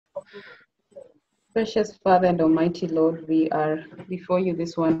Precious Father and Almighty Lord, we are before you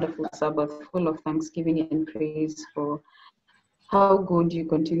this wonderful Sabbath, full of thanksgiving and praise for how good you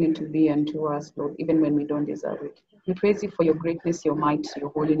continue to be unto us, Lord, even when we don't deserve it. We praise you for your greatness, your might, your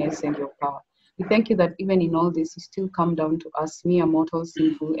holiness, and your power. We thank you that even in all this, you still come down to us, mere mortal,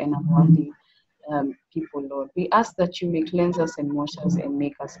 sinful, and unworthy people, Lord. We ask that you may cleanse us and wash us and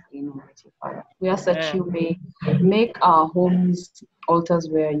make us clean, Almighty Father. We ask that you may make our homes altars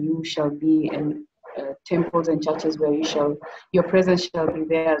where you shall be, and temples and churches where your presence shall be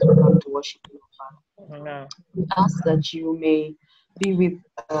there as we come to worship you, Father. We ask that you may be with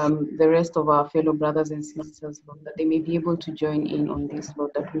the rest of our fellow brothers and sisters, Lord, that they may be able to join in on this,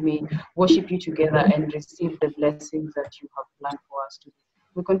 Lord, that we may worship you together and receive the blessings that you have planned for us today.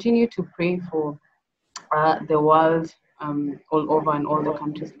 We continue to pray for the world all over and all the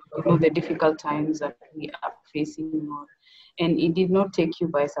countries. You know the difficult times that we are facing, Lord. And it did not take you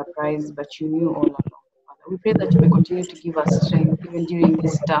by surprise, but you knew all along. Father. We pray that you may continue to give us strength even during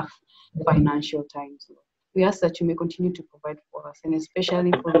these tough financial times, Lord. We ask that you may continue to provide for us, and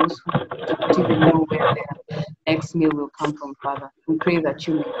especially for those who don't even know where their next meal will come from, Father. We pray that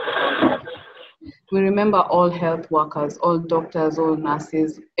you may provide. We remember all health workers, all doctors, all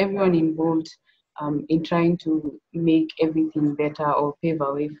nurses, everyone involved in trying to make everything better or pave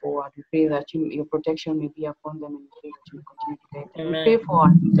a way forward. We pray that your protection may be upon them, and we pray that you may continue to guide them. We pray for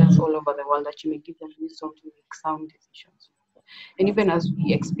our leaders all over the world that you may give them wisdom to make sound decisions. And even as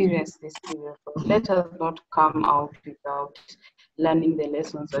we experience this period, let us not come out without learning the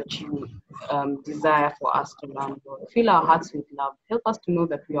lessons that you desire for us to learn, Lord. Fill our hearts with love. Help us to know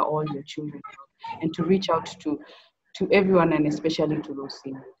that we are all your children, Lord, and to reach out to everyone, and especially to those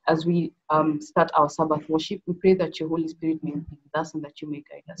in need. As we start our Sabbath worship, we pray that your Holy Spirit may be with us and that you may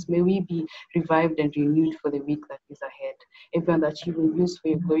guide us. May we be revived and renewed for the week that is ahead. Everyone that you will use for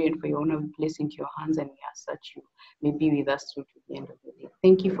your glory and for your honor, we place into your hands, and we ask that you may be with us through to the end of the day.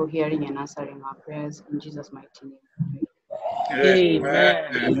 Thank you for hearing and answering our prayers. In Jesus' mighty name.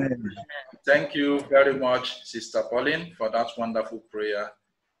 Amen. Amen. Thank you very much, Sister Pauline, for that wonderful prayer.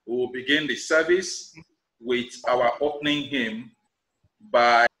 We will begin the service with our opening hymn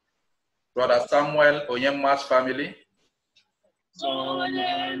by Brother Samuel Onyema's family. Sun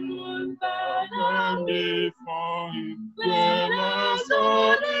and moon bow down before him, dwellers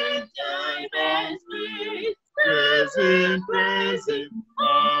all in giants praise. Praise him,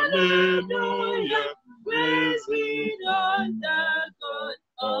 hallelujah, praise ye the God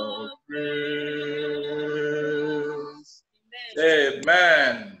of praise.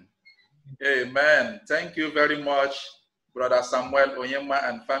 Amen. Amen. Thank you very much, Brother Samuel Onyema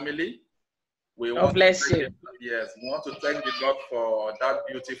and family. We want bless you. Yes, we want to thank the Lord for that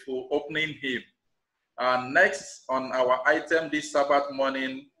beautiful opening hymn. And next on our item this Sabbath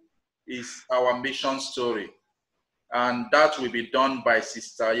morning is our mission story. And that will be done by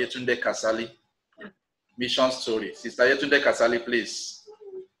Sister Yetunde Kasali. Mission story. Sister Yetunde Kasali, please.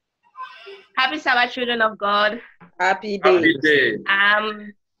 Happy Sabbath, children of God. Happy day. Happy day.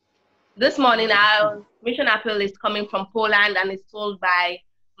 This morning, our mission appeal is coming from Poland and is told by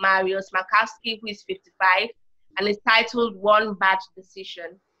Mariusz Makowski, who is 55, and is titled One Bad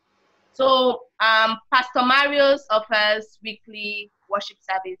Decision. So, Pastor Mariusz offers weekly worship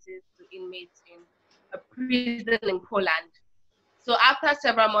services to inmates in a prison in Poland. So, after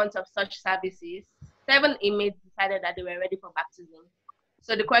several months of such services, 7 inmates decided that they were ready for baptism.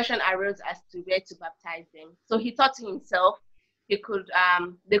 So, the question arose as to where to baptize them. So, he thought to himself, they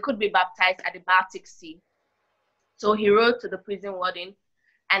could be baptized at the Baltic Sea. So he wrote to the prison warden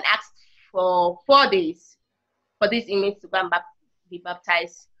and asked for 4 days for these inmates to go and be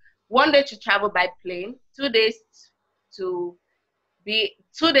baptized. 1 day to travel by plane, 2 days to be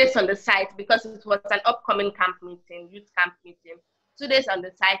 2 days on the site because it was an upcoming camp meeting, youth camp meeting. 2 days on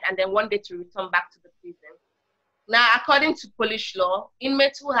the site, and then 1 day to return back to the prison. Now, according to Polish law,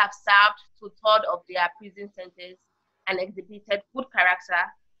 inmates who have served 2/3 of their prison sentence and exhibited good character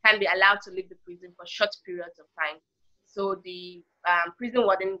can be allowed to leave the prison for short periods of time. So the prison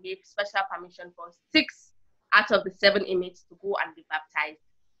warden gave special permission for 6 out of the 7 inmates to go and be baptized.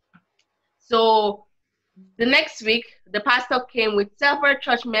 So the next week, the pastor came with several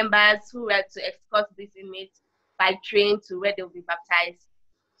church members who were to escort these inmates by train to where they will be baptized.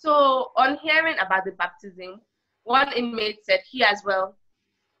 So on hearing about the baptism, one inmate said he as well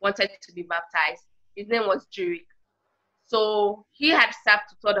wanted to be baptized. His name was Jurek. So he had served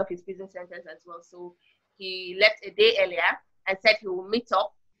 2/3 of his prison sentence as well. So he left a day earlier and said he will meet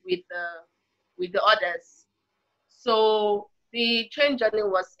up with the others. So the train journey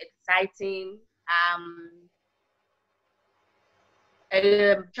was exciting.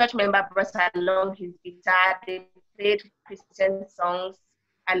 a church member brought along his guitar. They played Christian songs.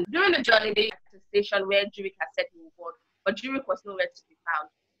 And during the journey, they at the station where Jurick had said he would, but Jurick was nowhere to be found.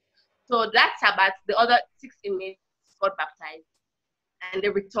 So that Sabbath, the other 6 inmates got baptized and they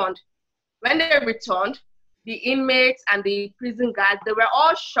returned. When they returned, the inmates and the prison guards, they were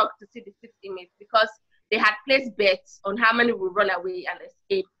all shocked to see the 6 inmates because they had placed bets on how many would run away and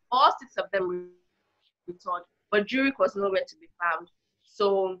escape. All 6 of them returned, but Jurick was nowhere to be found.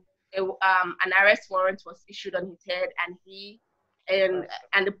 So an arrest warrant was issued on his head, and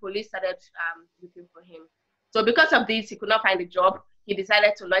and the police started looking for him. So because of this, he could not find a job. He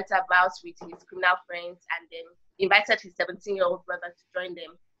decided to loiter about with his criminal friends, and then invited his 17-year-old brother to join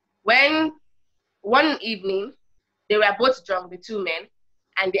them. When one evening, they were both drunk, the 2 men,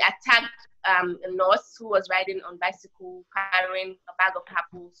 and they attacked a nurse who was riding on bicycle carrying a bag of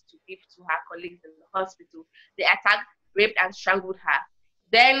apples to give to her colleagues in the hospital. They attacked, raped, and strangled her.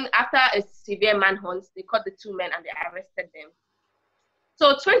 Then, after a severe manhunt, they caught the 2 men and they arrested them.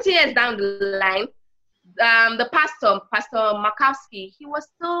 So 20 years down the line, the pastor, Pastor Makowski, he was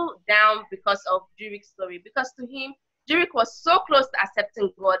still down because of Jurick's story. Because to him, Jurick was so close to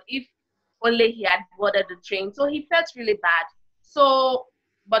accepting God if only he had boarded the train. So he felt really bad. So,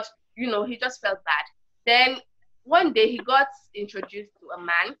 but he just felt bad. Then one day he got introduced to a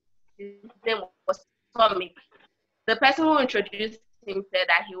man. His name was Tommy. The person who introduced him said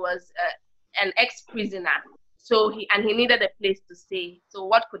that he was an ex-prisoner. So he needed a place to stay. So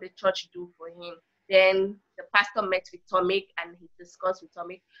what could the church do for him? Then the pastor met with Tommy and he discussed with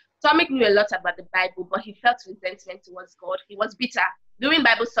Tommy. Tommy knew a lot about the Bible, but he felt resentment towards God. He was bitter. During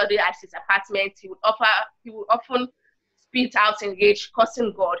Bible study at his apartment, he would often spit out in rage,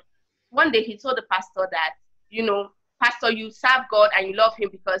 cursing God. One day he told the pastor that, Pastor, you serve God and you love him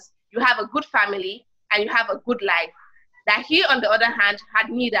because you have a good family and you have a good life. That he, on the other hand, had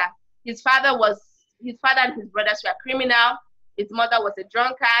neither. His father and his brothers were criminal. His mother was a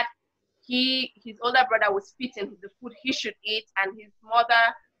drunkard. His older brother was spitting the food he should eat, and his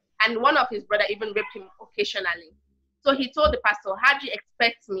mother and one of his brothers even raped him occasionally. So he told the pastor, how do you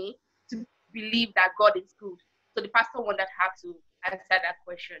expect me to believe that God is good? So the pastor wondered how to answer that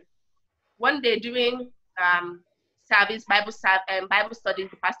question. One day during Bible studies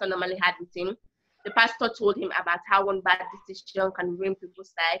the pastor normally had with him, the pastor told him about how one bad decision can ruin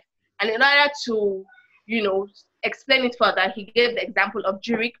people's life. And in order to, explain it further, he gave the example of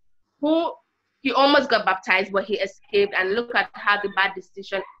Jurick, who he almost got baptized, but he escaped. And look at how the bad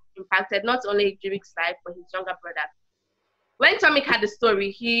decision impacted not only Jurick's life, but his younger brother. When Tommy had the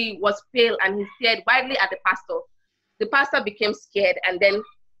story, he was pale and he stared widely at the pastor. The pastor became scared, and then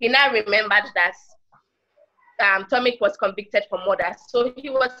he now remembered that Tommy was convicted for murder, so he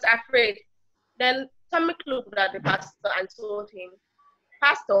was afraid. Then Tommy looked at the pastor and told him,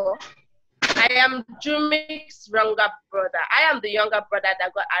 Pastor, I am Jurick's younger brother. I am the younger brother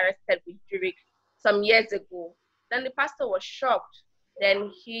that got arrested with Jurick some years ago. Then the pastor was shocked.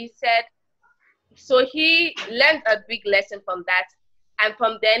 Then he said, so he learned a big lesson from that. And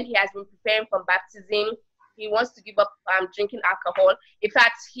from then, he has been preparing for baptism. He wants to give up drinking alcohol. In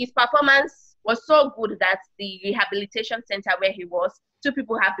fact, his performance was so good that the rehabilitation center where he was, 2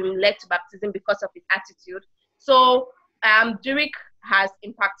 people have been led to baptism because of his attitude. So Jurick has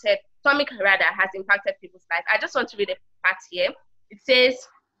impacted people's life. I just want to read a part here. It says,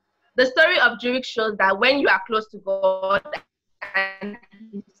 the story of Jurick shows that when you are close to God and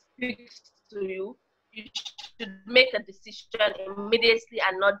he speaks to you, you should make a decision immediately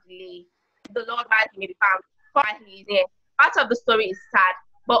and not delay. The Lord, while he may be found, while he is there. Part of the story is sad,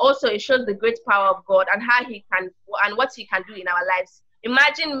 but also it shows the great power of God and how he can and what he can do in our lives.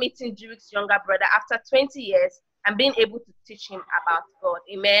 Imagine meeting Jurick's younger brother after 20 years and being able to teach him about God.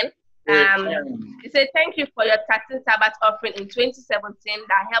 Amen. He said, thank you for your 13th Sabbath offering in 2017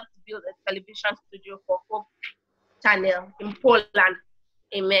 that helped build a television studio for Hope Channel in Poland.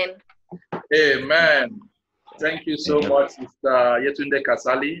 Amen. Amen. Thank you so much, Mr. Yetunde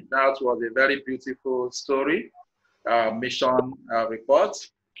Kasali. That was a very beautiful story, mission report.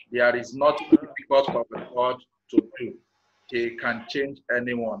 There is nothing difficult for God to do. He can change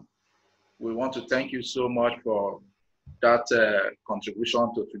anyone. We want to thank you so much for that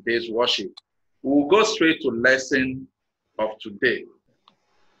contribution to today's worship. We'll go straight to lesson of today.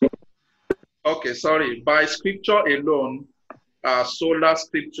 Okay, sorry. By scripture alone, sola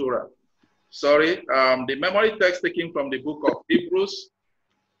scriptura. Sorry, the memory text taken from the book of Hebrews,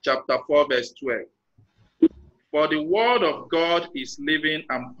 chapter 4, verse 12. For the word of God is living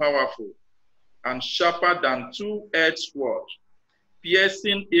and powerful, and sharper than two-edged sword,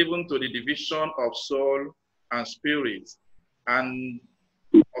 piercing even to the division of soul and spirit, and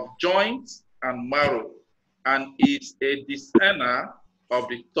joint and marrow, and is a discerner of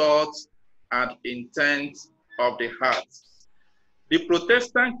the thoughts and intent of the heart. The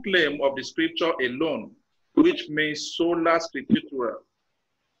Protestant claim of the scripture alone, which means sola scriptura,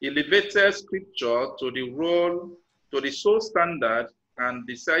 elevated scripture to the sole standard and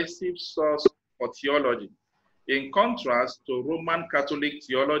decisive source for theology, in contrast to Roman Catholic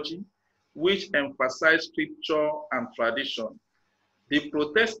theology, which emphasized scripture and tradition. The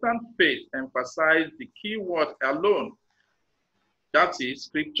Protestant faith emphasized the key word alone. That is,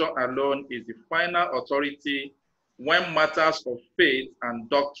 scripture alone is the final authority when matters of faith and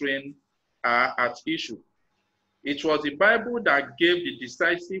doctrine are at issue. It was the Bible that gave the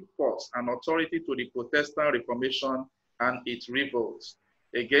decisive force and authority to the Protestant Reformation and its revolts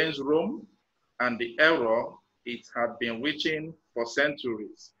against Rome and the error it had been reaching for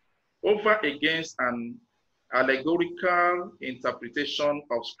centuries, over against an allegorical interpretation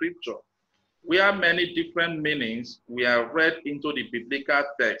of scripture, where many different meanings were read into the biblical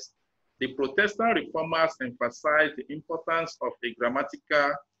text. The Protestant reformers emphasized the importance of a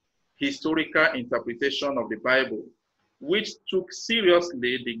grammatical, historical interpretation of the Bible, which took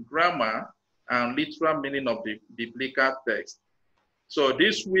seriously the grammar and literal meaning of the biblical text. So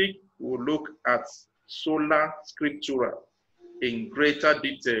this week, we'll look at sola scriptura in greater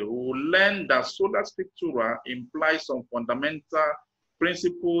detail. We will learn that sola scriptura implies some fundamental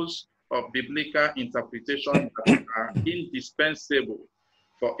principles of biblical interpretation that are indispensable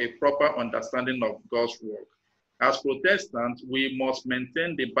for a proper understanding of God's work. As Protestants, we must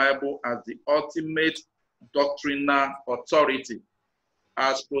maintain the Bible as the ultimate doctrinal authority.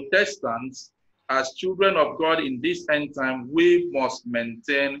 As Protestants, as children of God in this end time, we must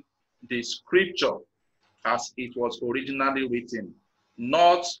maintain the scripture as it was originally written,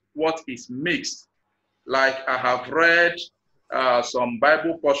 not what is mixed. Like I have read some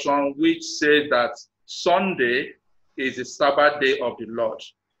Bible portion which says that Sunday is the Sabbath day of the Lord.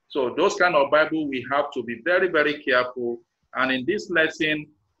 So those kind of Bible, we have to be very, very careful. And in this lesson,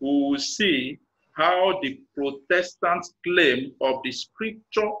 we will see how the Protestants claim of the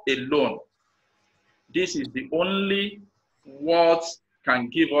scripture alone. This is the only what can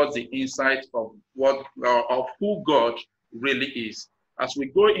give us the insight of what of who God really is. As we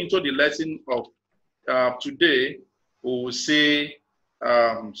go into the lesson of today, we will see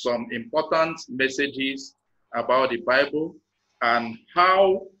some important messages about the Bible and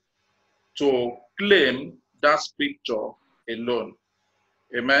how to claim that scripture alone.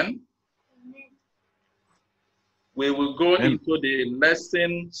 Amen. We will go into the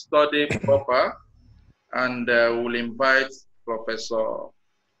lesson study proper, and we'll invite Professor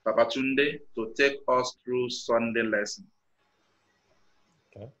Babatunde to take us through Sunday lesson.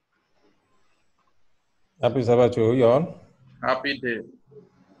 Okay. Happy Sabbath to you all. Happy day.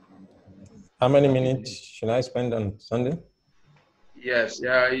 How many minutes should I spend on Sunday? Yes,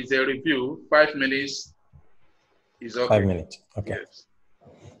 yeah, it's a review. 5 minutes is okay. 5 minutes, okay. Yes.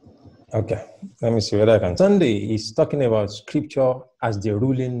 Okay, let me see whether I can. Sunday is talking about scripture as the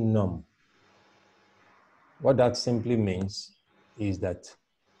ruling norm. What that simply means is that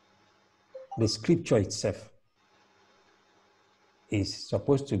the scripture itself is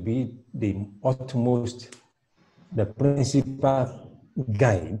supposed to be the utmost, the principal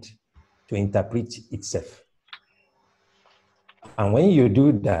guide to interpret itself. And when you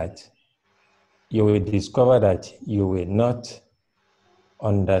do that, you will discover that you will not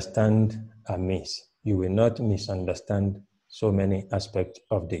understand amiss. You will not misunderstand so many aspects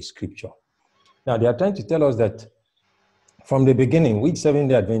of the scripture. Now, they are trying to tell us that from the beginning, we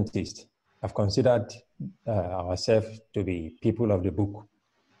Seventh-day Adventists have considered ourselves to be people of the book.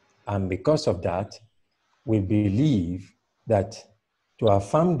 And because of that, we believe that to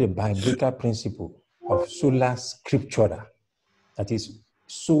affirm the biblical principle of sola scriptura, that is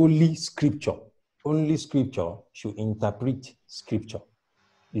solely scripture, only scripture should interpret scripture.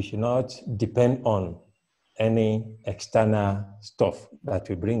 You should not depend on any external stuff that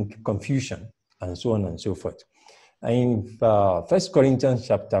will bring confusion and so on and so forth. In 1 Corinthians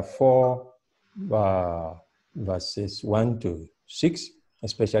chapter 4, verses 1 to 6,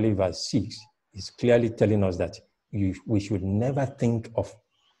 especially verse 6, is clearly telling us that we should never think of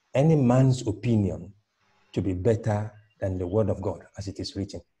any man's opinion to be better than the word of God as it is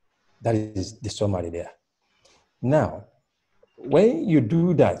written. That is the summary there. Now, when you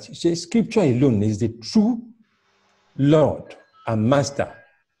do that, you say scripture alone is the true Lord and master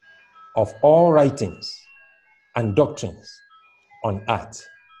of all writings and doctrines on earth,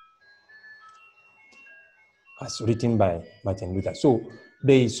 as written by Martin Luther. So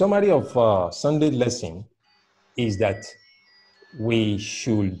the summary of Sunday lesson is that we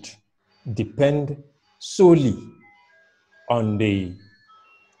should depend solely on the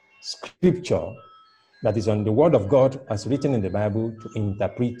scripture, that is on the word of God as written in the Bible, to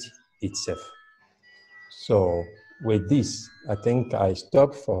interpret itself. So with this, I think I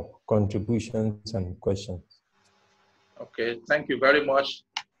stop for contributions and questions. Okay, thank you very much,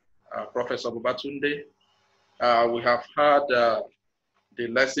 Professor Bubatunde. We have had the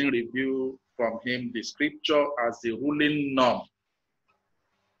lesson review from him, the scripture as the ruling norm.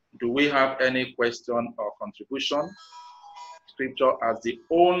 Do we have any question or contribution? Scripture as the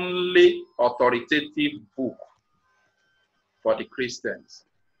only authoritative book for the Christians,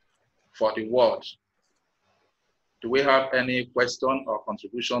 for the world. Do we have any question or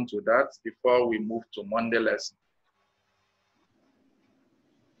contribution to that before we move to Monday lesson?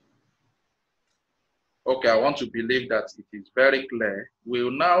 Okay, I want to believe that it is very clear. We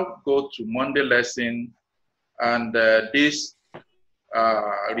will now go to Monday lesson, and this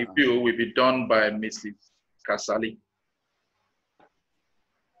review will be done by Mrs. Kasali.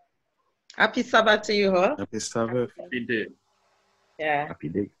 Happy Sabbath to you all. Happy Sabbath. Happy day. Yeah. Happy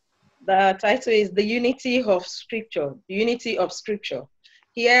day. The title is The Unity of Scripture. The Unity of Scripture.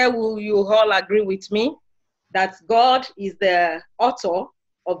 Here will you all agree with me that God is the author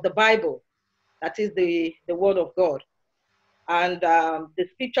of the Bible. That is the word of God. And the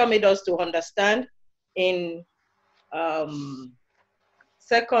scripture made us to understand in 2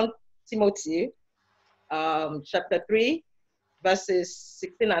 Timothy chapter 3, verses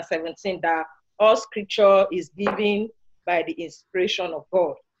 16 and 17, that all scripture is given by the inspiration of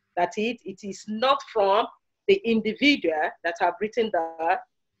God. That it is not from the individual that have written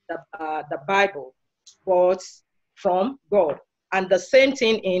the Bible, but from God. And the same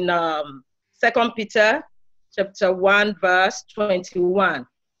thing in 2 Peter chapter 1, verse 21.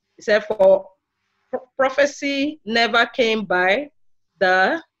 It said, for prophecy never came by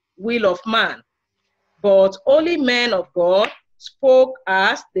the will of man, but only men of God spoke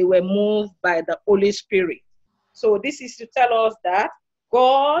as they were moved by the Holy Spirit. So this is to tell us that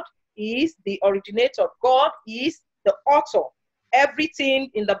God is the originator. God is the author. Everything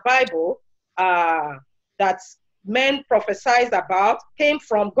in the Bible that men prophesied about came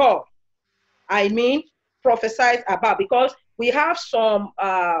from God. I mean, prophesied about, because we have some,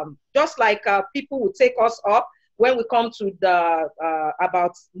 just like people will take us up when we come to the,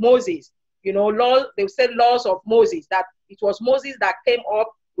 about Moses, you know, law, they said laws of Moses, that it was Moses that came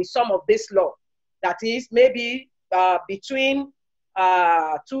up with some of this law. That is maybe between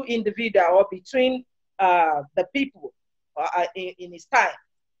two individuals or between the people in his time.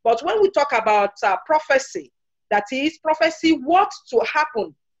 But when we talk about prophecy, that is prophecy, what to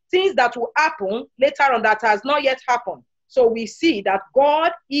happen, things that will happen later on that has not yet happened. So we see that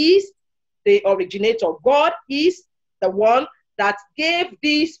God is the originator. God is the one that gave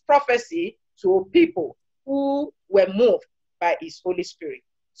this prophecy to people who were moved by his Holy Spirit.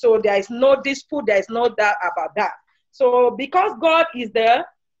 So there is no dispute, there is no doubt about that. So because God is the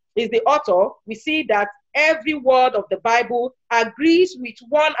author, we see that every word of the Bible agrees with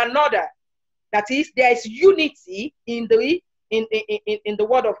one another. That is, there is unity in the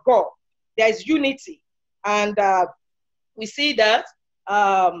word of God. There is unity. And we see that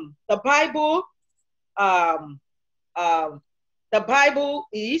the Bible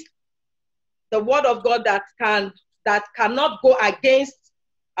is the word of God that cannot go against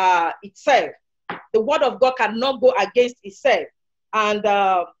itself. The word of God cannot go against itself. And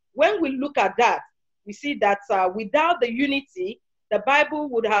when we look at that, we see that without the unity, the Bible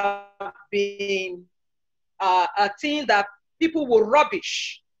would have been a thing that people will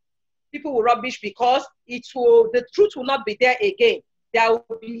rubbish. People will rubbish because the truth will not be there again. There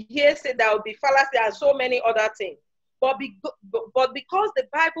will be hearsay, there will be fallacy, and so many other things. But because the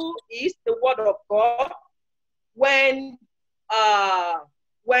Bible is the word of God, when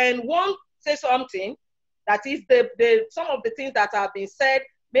one says something, that is some of the things that have been said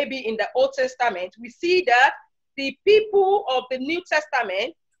maybe in the Old Testament, we see that the people of the New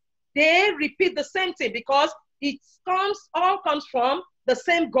Testament, they repeat the same thing because it all comes from the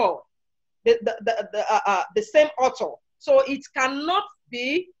same God, the same author. So it cannot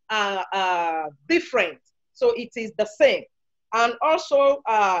be different. So it is the same. And also,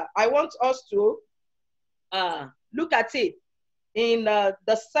 I want us to look at it in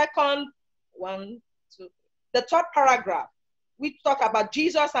the second one, the third paragraph. We talk about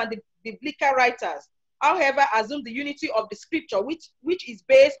Jesus and the biblical writers, however, assume the unity of the scripture, which is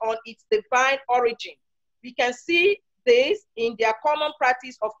based on its divine origin. We can see this in their common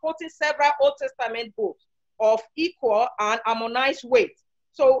practice of quoting several Old Testament books of equal and harmonized weight.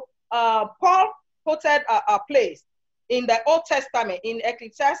 So Paul quoted a place in the Old Testament, in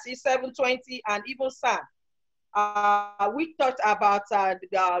Ecclesiastes 7:20 and even Psalm. We talked about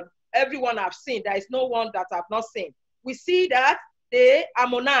everyone have seen. There is no one that have not seen. We see that they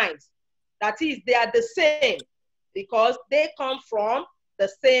harmonize. That is, they are the same because they come from the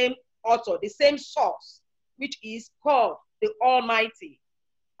same author, the same source, which is called the Almighty.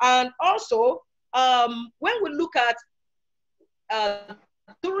 And also, when we look at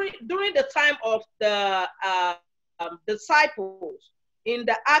during the time of the disciples in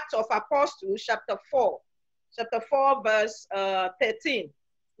the Acts of Apostles, chapter 4, verse 13,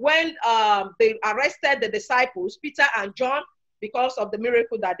 when they arrested the disciples, Peter and John, because of the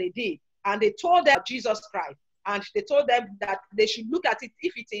miracle that they did, and they told them Jesus Christ, and they told them that they should look at it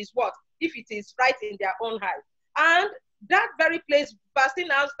if it is what? If it is right in their own eyes. And that very place, Pastor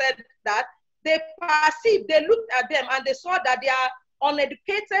now said that they perceived, they looked at them and they saw that they are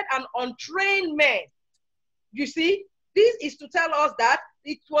uneducated and untrained men. You see, this is to tell us that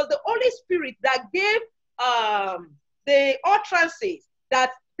it was the Holy Spirit that gave the utterances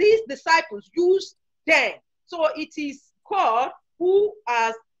that these disciples used then. So it is God who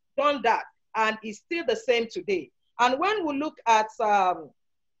has done that and is still the same today. And when we look at the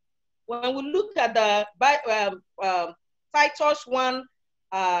Titus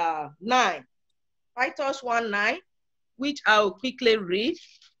 1:9, Titus 1:9, which I will quickly read.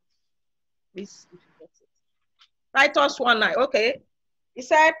 Titus 1:9. Okay. He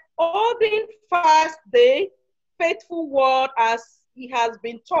said, holding fast the faithful word as he has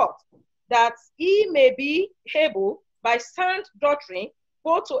been taught, that he may be able by sound doctrine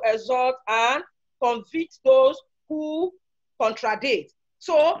both to exhort and convict those who contradict.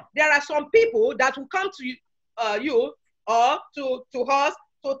 So there are some people that will come to you or to us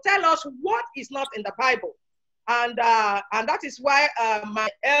to tell us what is not in the Bible. And that is why my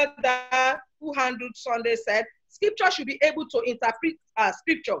elder who handled Sunday said, Scripture should be able to interpret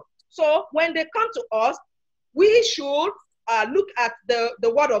Scripture. So when they come to us, we should look at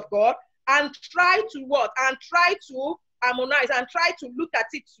the Word of God and try to what? And try to harmonize and try to look at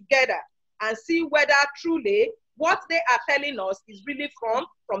it together and see whether truly what they are telling us is really from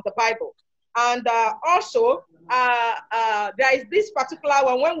the Bible. And also, there is this particular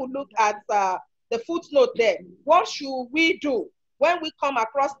one, when we look at the footnote there, what should we do when we come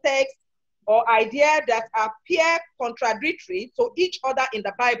across texts or ideas that appear contradictory to each other in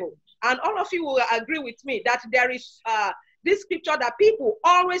the Bible? And all of you will agree with me that there is this scripture that people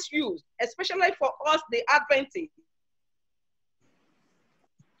always use, especially for us, the Adventists.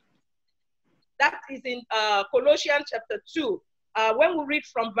 That is in Colossians chapter 2, when we read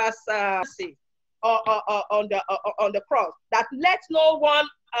from verse 6 on the cross, that let no one,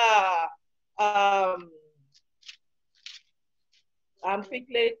 I'm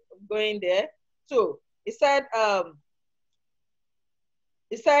quickly going there. So it said,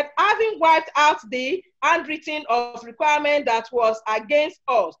 having wiped out the handwriting of requirement that was against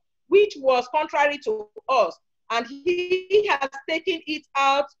us, which was contrary to us, and he has taken it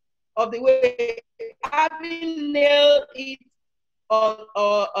out of the way, having nailed it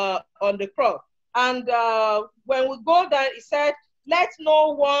on the cross. And when we go down, it said, let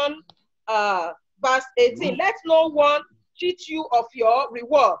no one, verse 18, let no one cheat you of your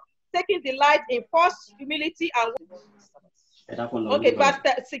reward, taking delight in false humility and... Okay, verse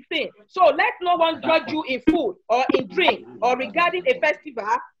 16. So let no one judge you in food or in drink or regarding a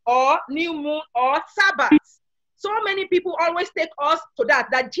festival or new moon or Sabbath. So many people always take us to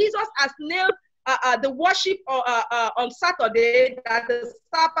that Jesus has nailed the worship on Saturday, that the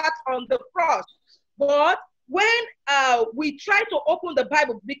Sabbath on the cross. But when we try to open the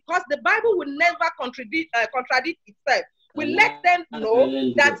Bible, because the Bible will never contradict itself, we let them know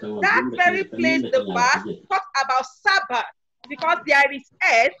that that very place, the verse, talks about Sabbath, because there is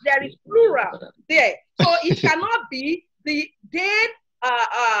S, there is plural there. So it cannot be the day,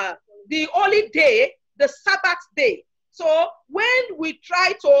 the holy day, the Sabbath day. So when we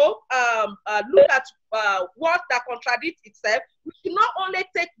try to look at what that contradicts itself, we should not only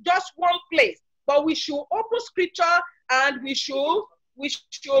take just one place, but we should open scripture and we should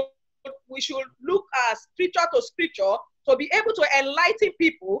look at scripture to scripture to be able to enlighten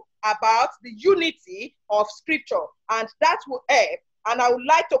people about the unity of scripture. And that will help. And I would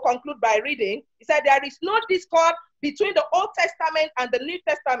like to conclude by reading. He said, there is no discord between the Old Testament and the New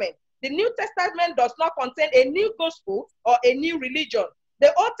Testament. The New Testament does not contain a new gospel or a new religion.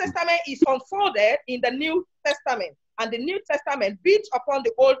 The Old Testament is unfolded in the New Testament, and the New Testament builds upon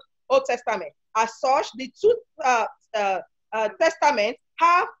the Old Testament. As such, the two testaments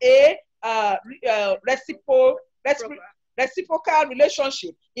have a reciprocal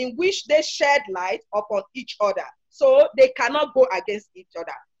relationship in which they shed light upon each other. So they cannot go against each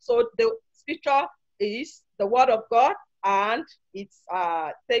other. So the scripture is the word of God, and it's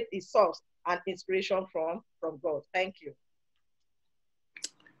take its source and inspiration from God. Thank you.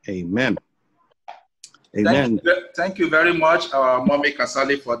 Amen. Amen. Thank you very much, our Mommy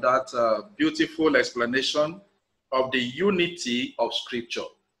Kasali, for that beautiful explanation of the unity of Scripture.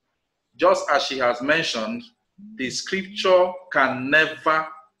 Just as she has mentioned, the Scripture can never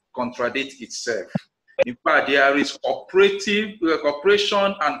contradict itself. In fact, there is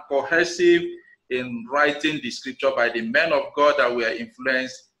cooperation and cohesive in writing the Scripture by the men of God that were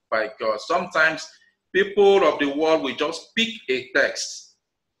influenced by God. Sometimes people of the world will just pick a text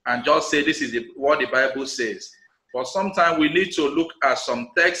and just say this is what the Bible says. But sometimes we need to look at some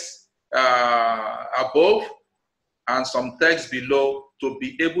texts above and some texts below to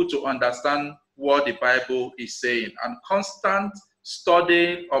be able to understand what the Bible is saying. And constant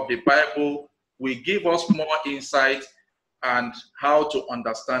study of the Bible will give us more insight and how to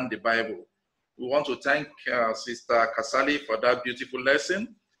understand the Bible. We want to thank Sister Kasali for that beautiful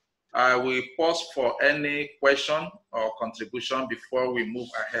lesson. I will pause for any question or contribution before we move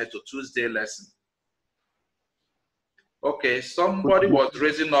ahead to Tuesday lesson. Okay, somebody was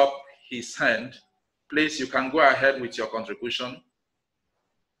raising up his hand. Please, you can go ahead with your contribution.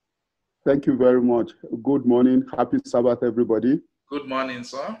 Thank you very much. Good morning. Happy Sabbath, everybody. Good morning,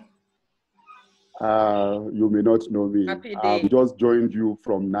 sir. You may not know me. I've just joined you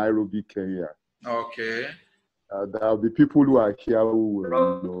from Nairobi, Kenya. Okay. There will be people who are here who will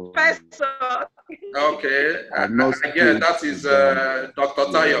know. Professor. Okay. Again, that is Dr.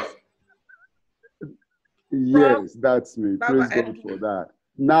 Tayo. Yes, that's me. Praise God for that.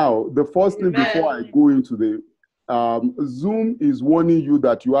 Now, the first thing before I go into the Zoom is warning you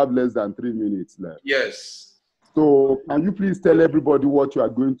that you have less than 3 minutes left. Yes. So can you please tell everybody what you are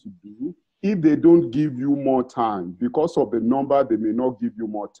going to do? If they don't give you more time, because of the number, they may not give you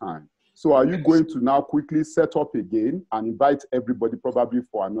more time. So are you going to now quickly set up again and invite everybody probably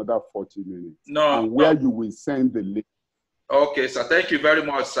for another 40 minutes? No. And where you will send the link. Okay, sir. Thank you very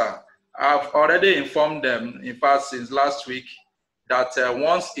much, sir. I've already informed them, in fact, since last week, that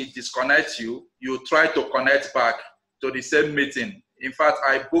once it disconnects you, you try to connect back to the same meeting. In fact,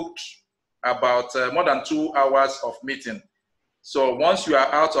 I booked about more than 2 hours of meeting. So once you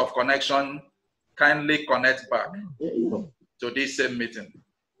are out of connection, kindly connect back to this same meeting.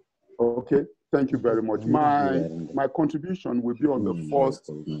 Okay, thank you very much. My contribution will be on the first,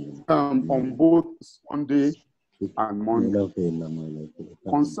 on both Sunday and Monday,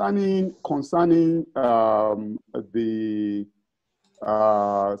 concerning the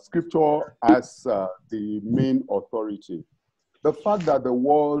scripture as the main authority. The fact that the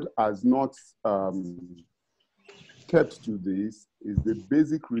world has not kept to this is the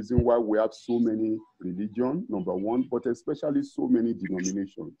basic reason why we have so many religions, number one, but especially so many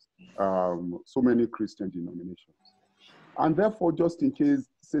denominations, so many Christian denominations. And therefore, just in case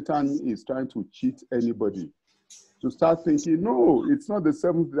Satan is trying to cheat anybody, to start thinking, no, it's not the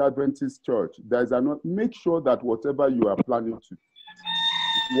Seventh-day Adventist Church. There's not. Make sure that whatever you are planning to do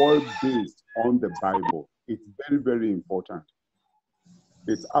is word-based on the Bible. It's very, very important.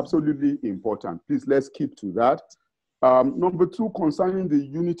 It's absolutely important. Please, let's keep to that. Number two, concerning the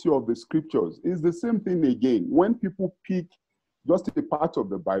unity of the scriptures, is the same thing again. When people pick just a part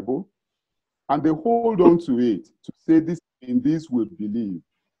of the Bible and they hold on to it to say this, in this we believe.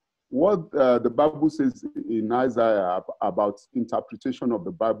 What the Bible says in Isaiah about interpretation of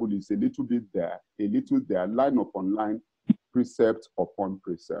the Bible is a little bit there, line upon line, precept upon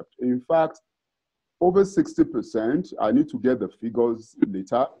precept. In fact, over 60%, I need to get the figures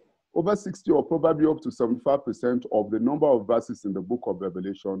later, over 60 or probably up to 75% of the number of verses in the book of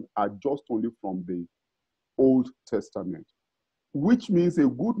Revelation are just only from the Old Testament, which means a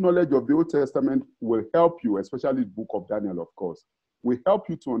good knowledge of the Old Testament will help you, especially the book of Daniel, of course, will help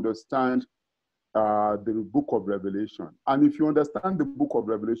you to understand the book of Revelation. And if you understand the book of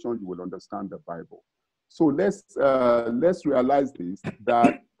Revelation, you will understand the Bible. So let's realize this,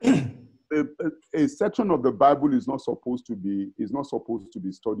 that a section of the Bible is not supposed to be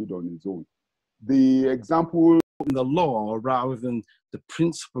studied on its own. The example in the law rather than the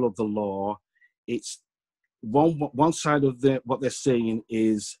principle of the law, it's one side of what they're saying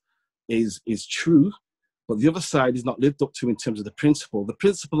is true, but the other side is not lived up to in terms of the principle. The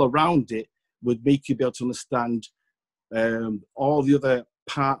principle around it would make you be able to understand all the other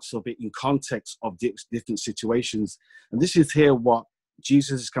parts of it in context of different situations. And this is here what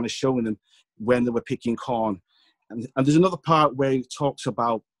Jesus is kind of showing them when they were picking corn. And there's another part where he talks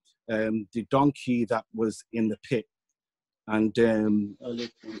about the donkey that was in the pit. And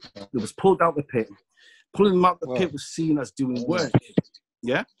it was pulled out the pit. Pulling them out the pit was seen as doing work.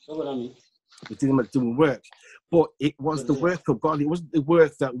 Yeah? It didn't like doing work. But it was the work of God. It wasn't the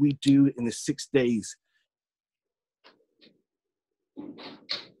work that we do in the 6 days.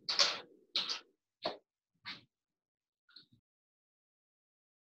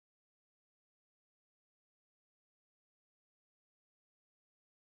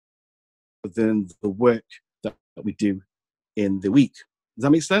 Than the work that we do in the week. Does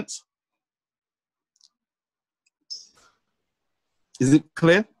that make sense? Is it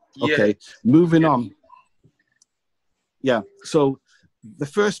clear? Yeah. Okay, moving on. Yeah, so the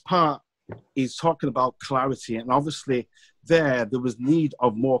first part is talking about clarity, and obviously there was need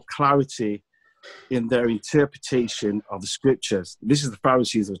of more clarity in their interpretation of the scriptures. This is the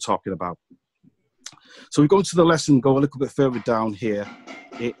Pharisees we're talking about. So we go to the lesson, go a little bit further down here.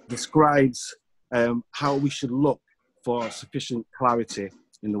 It describes how we should look for sufficient clarity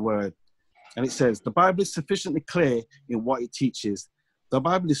in the word. And it says, the Bible is sufficiently clear in what it teaches. The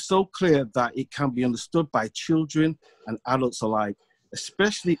Bible is so clear that it can be understood by children and adults alike,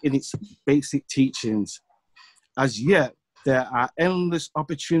 especially in its basic teachings. As yet, there are endless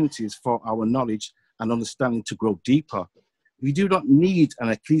opportunities for our knowledge and understanding to grow deeper. We do not need an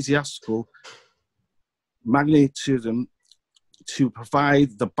ecclesiastical magnetism to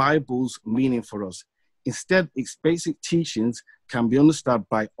provide the Bible's meaning for us. Instead, its basic teachings can be understood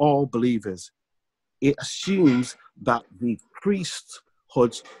by all believers. It assumes that the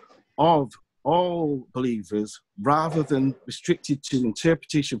priesthood of all believers, rather than restricted to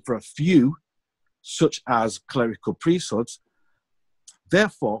interpretation for a few, such as clerical priesthoods.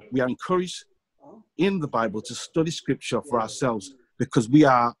 Therefore, we are encouraged in the Bible to study scripture for ourselves because we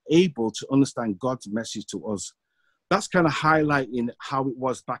are able to understand God's message to us. That's kind of highlighting how it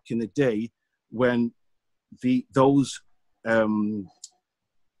was back in the day when those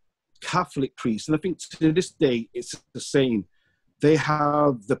Catholic priests, and I think to this day it's the same. They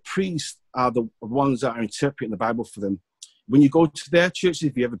have the priests are the ones that are interpreting the Bible for them. When you go to their churches,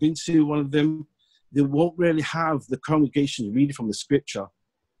 if you've ever been to one of them, they won't really have the congregation reading from the scripture.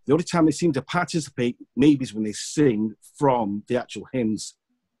 The only time they seem to participate maybe is when they sing from the actual hymns.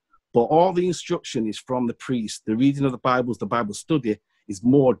 But all the instruction is from the priest. The reading of the Bibles, the Bible study is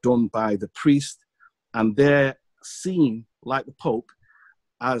more done by the priest, and they're seen, like the Pope,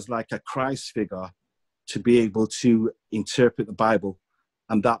 as like a Christ figure to be able to interpret the Bible.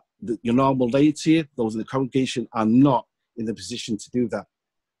 And that your normal laity, those in the congregation, are not in the position to do that.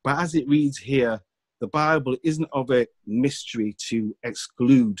 But as it reads here, the Bible isn't of a mystery to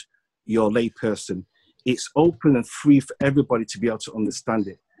exclude your layperson. It's open and free for everybody to be able to understand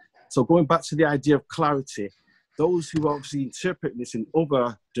it. So going back to the idea of clarity, those who obviously interpret this in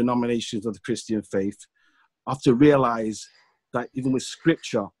other denominations of the Christian faith have to realize that even with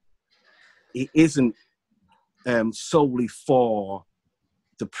scripture, it isn't solely for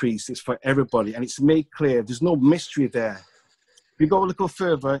the priest, it's for everybody. And it's made clear, there's no mystery there. If you go a little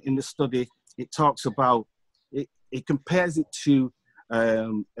further in the study, it talks about, it compares it to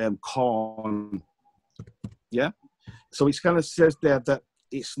corn. Yeah? So it kind of says there that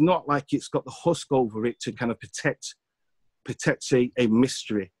it's not like it's got the husk over it to kind of protect a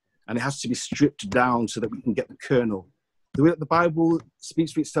mystery, and it has to be stripped down so that we can get the kernel. The way that the Bible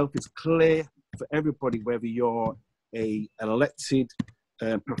speaks for itself is clear for everybody, whether you're an elected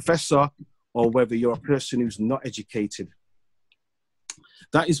professor or whether you're a person who's not educated.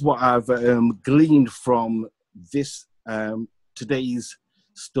 That is what I've gleaned from this today's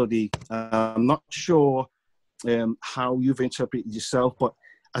study. I'm not sure how you've interpreted yourself, but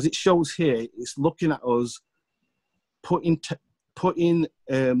as it shows here, it's looking at us putting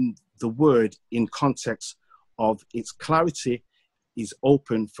the word in context of its clarity is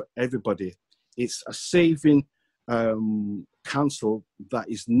open for everybody. It's a saving counsel that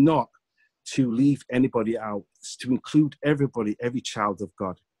is not to leave anybody out. It's to include everybody, every child of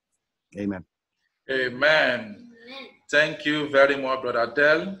God. Amen. Amen. Thank you very much, Brother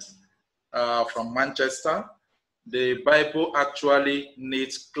Del from Manchester. The Bible actually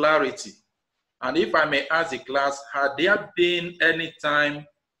needs clarity. And if I may ask the class, had there been any time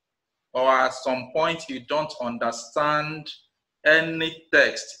or at some point you don't understand any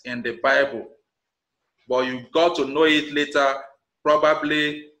text in the Bible, but you got to know it later,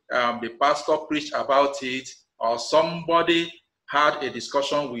 probably the pastor preached about it, or somebody had a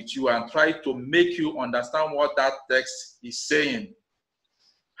discussion with you and tried to make you understand what that text is saying?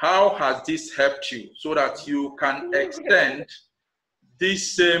 How has this helped you so that you can extend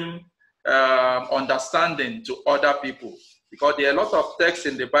this same understanding to other people? Because there are a lot of texts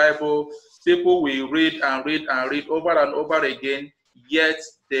in the Bible, people will read and read and read over and over again, yet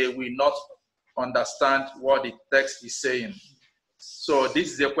they will not understand what the text is saying. So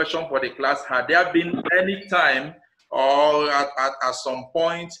this is a question for the class. Had there been any time or at some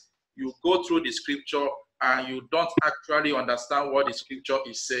point you go through the scripture and you don't actually understand what the scripture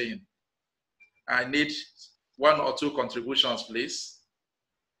is saying? I need 1 or 2 contributions, please.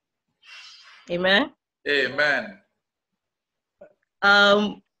 Amen. Amen.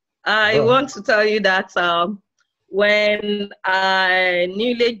 I want to tell you that when I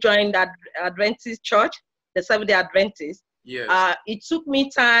newly joined that Adventist church, the Seventh-day Adventist, yes. It took me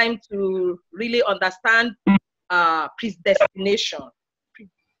time to really understand predestination.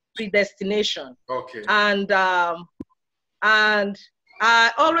 Predestination. Okay. And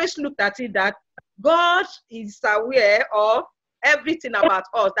I always looked at it that God is aware of everything about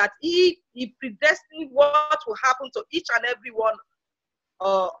us, that He predestined what will happen to each and every one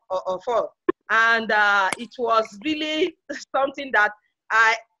of us. And it was really something that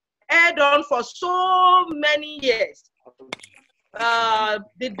I had on for so many years.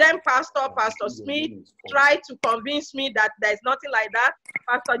 The then pastor, Pastor Smith, tried to convince me that there's nothing like that.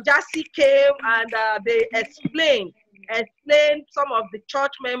 Pastor Jassy came and they explained some of the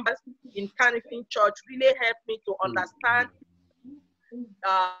church members in Canifing Church, really helped me to understand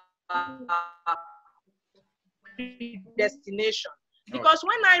predestination. Because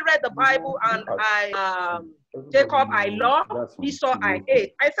when I read the Bible and Jacob I loved, Esau I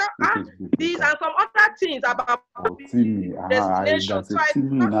hate, I said, these are some other things about predestination. So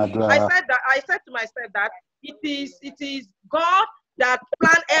I said to myself that it is God that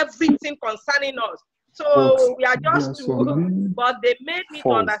planned everything concerning us. So we are just but they made me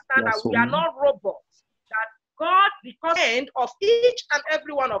to understand that we are not robots. That God, because end of each and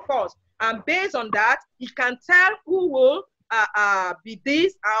every one of us, and based on that, He can tell who will be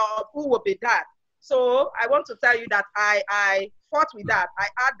this or who will be that. So I want to tell you that I fought with that. I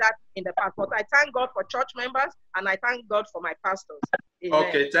had that in the past, but I thank God for church members and I thank God for my pastors. Amen.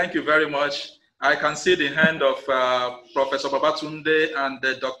 Okay, thank you very much. I can see the hand of Professor Babatunde and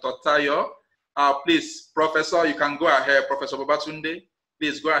Dr. Tayo. Please, Professor, you can go ahead. Professor Babatunde,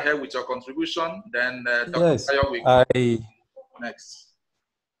 please go ahead with your contribution. Then Dr. Tayo will go next.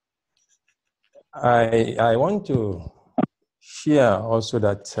 I want to share also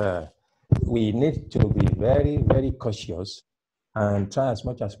that we need to be very, very cautious and try as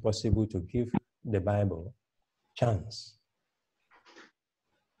much as possible to give the Bible chance.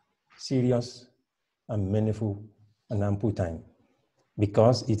 Serious and meaningful and ample time,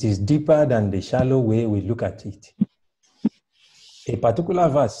 because it is deeper than the shallow way we look at it. A particular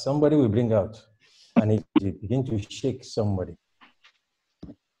verse somebody will bring out and it will begin to shake somebody.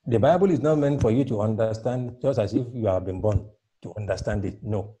 The Bible is not meant for you to understand just as if you have been born to understand it.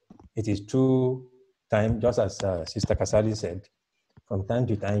 No, it is through time, just as Sister Kasali said, from time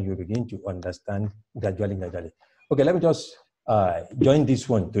to time you begin to understand gradually. Okay, let me just join this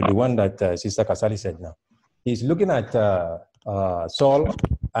one to the one that Sister Kasali said now. He's looking at Saul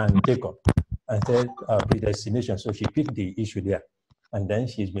and Jacob and said predestination. So she picked the issue there and then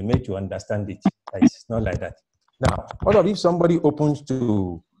she's been made to understand it. It's not like that. Now, what if somebody opens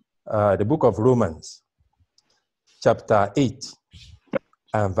to the book of Romans, chapter 8,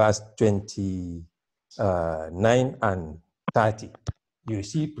 and verse 29 and 30. You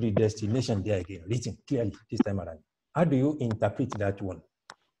see predestination there again, written clearly this time around. How do you interpret that one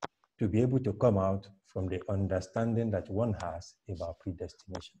to be able to come out from the understanding that one has about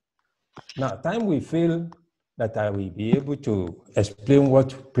predestination? Now, time will fail that I will be able to explain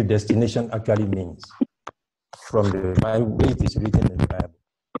what predestination actually means from the Bible, way it is written in the Bible.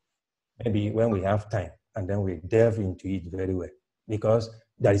 Maybe when we have time, and then we delve into it very well, because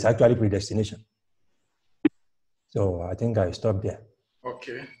there is actually predestination. So I think I stop there.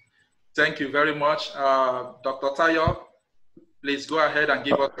 Okay. Thank you very much. Dr. Tayo, please go ahead and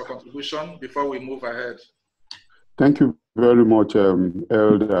give us your contribution before we move ahead. Thank you very much,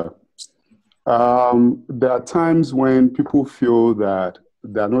 Elder. There are times when people feel that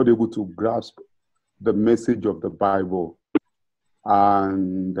they're not able to grasp the message of the Bible.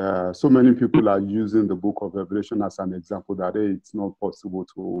 And so many people are using the book of Revelation as an example that hey, it's not possible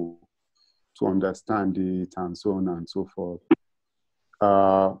to understand it and so on and so forth.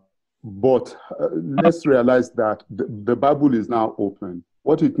 But let's realize that the Bible is now open.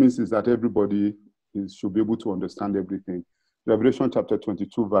 What it means is that everybody should be able to understand everything. Revelation chapter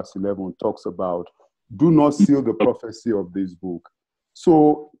 22 verse 11 talks about, do not seal the prophecy of this book.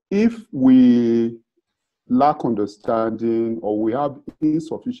 So if we lack understanding or we have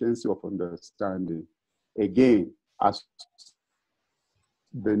insufficiency of understanding, again, as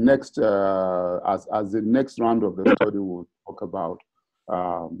the next as the next round of the study will talk about,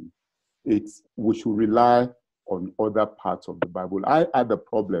 we should rely on other parts of the Bible. I had the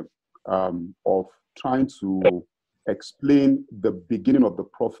problem of trying to explain the beginning of the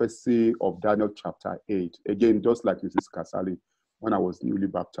prophecy of Daniel chapter 8. Again, just like Mrs. Kasali, when I was newly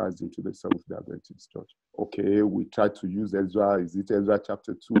baptized into the Seventh-day Adventist Church. Okay, we tried to use Ezra. Is it Ezra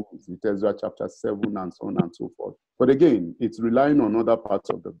chapter 2? Is it Ezra chapter 7? And so on and so forth. But again, it's relying on other parts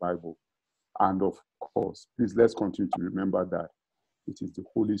of the Bible. And of course, please let's continue to remember that it is the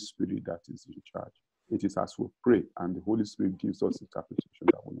Holy Spirit that is in charge. It is as we pray, and the Holy Spirit gives us interpretation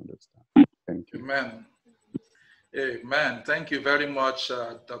that we understand. Thank you. Amen. Amen. Thank you very much,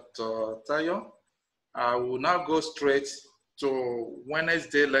 Dr. Tayo. I will now go straight to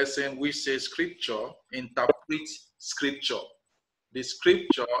Wednesday lesson, which says Scripture, interpret Scripture. The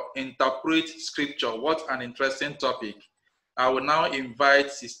Scripture, interpret Scripture. What an interesting topic. I will now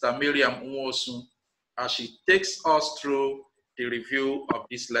invite Sister Miriam Nwosu as she takes us through the review of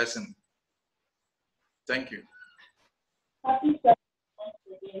this lesson. Thank you. Happy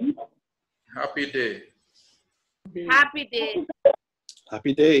Saturday. Happy day. Happy day.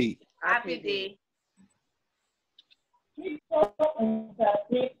 Happy day. Happy day. Scripture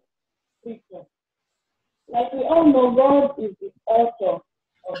interprets Scripture. Like we all know, God is the author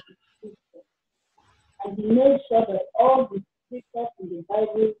of the Scripture, and He made sure that all the Scriptures in the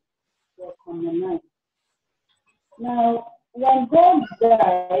Bible were canonized. Now, when God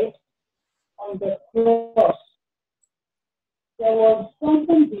died on the cross, there was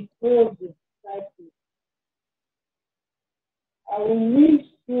something before the disciples. I will read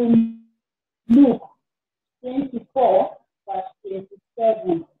through Luke 24, verse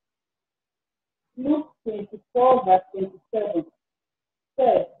 27. Luke 24, verse 27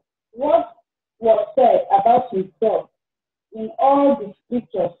 says, "What was said about himself in all the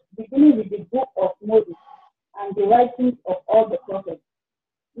scriptures, beginning with the book of Moses and the writings of all the prophets."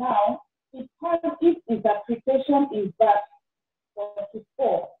 Now, it has its interpretation in verse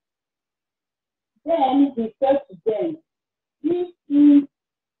 44. Then he said to them, These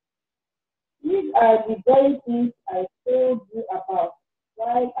are the very things I told you about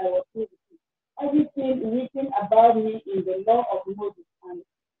while I was with you. Everything written about me in the law of Moses and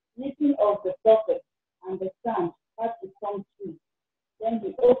written of the prophets and the Psalms had to come true. Then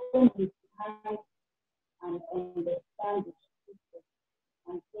he opened his hands and understood the scripture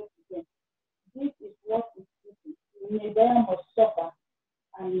and said to them, This is what is written. The Messiah must suffer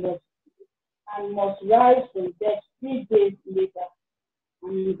and must rise from death 3 days later,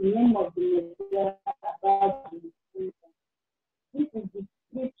 and in the name of the Messiah about the Messiah. This is the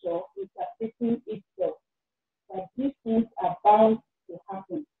scripture interpreting itself, that these things are bound to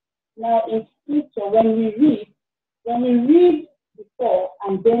happen. Now in scripture, when we read before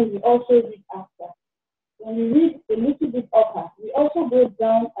and then we also read after. When we read a little bit upper, we also go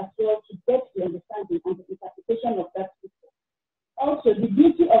down as well to get the understanding and the interpretation of that scripture. Also, the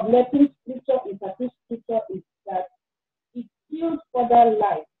beauty of letting scripture interpret scripture is that it gives further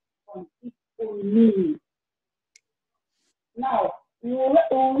light on its own meaning. Now, we will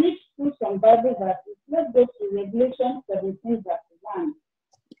read through some Bible verses. Let's go to Revelation 17, verse 1.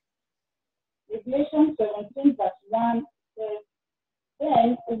 Revelation 17, verse 1 says,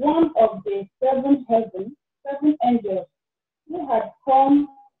 Then one of the seven angels who had come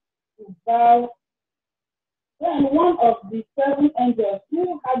to bow, then one of the seven angels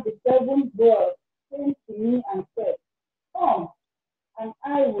who had the seven bowls came to me and said, Come, and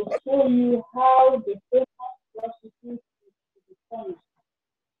I will show you how the famous prostitute is to be punished.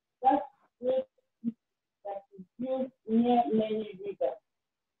 That great city that is built near many rivers.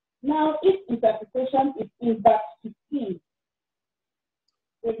 Now, its interpretation is in verse 15.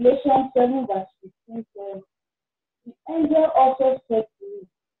 Revelation 7, verse 15 says, The angel also said to me,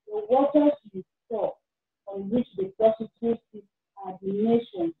 The waters you saw on which the prostitute sits are the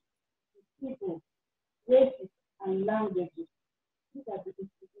nations, the people, races, and languages. These are the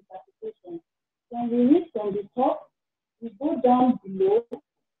interpretations. When we read from the top, we go down below,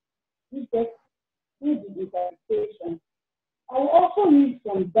 we get through the interpretation. I will also read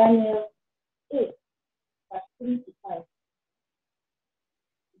from Daniel 8, verse 3 to 5.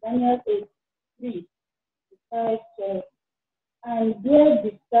 Daniel 8, 3 to 5 says, And there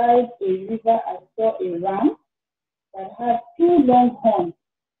beside a river I saw a ram that had 2 long horns,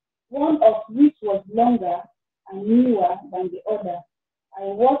 one of which was longer and newer than the other. I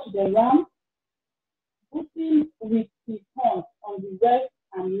watched the ram putting with his horns on the west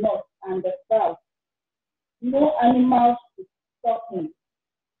and north and the south. No animals could stop him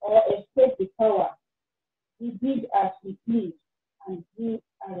or escape the power. He did as he pleased and grew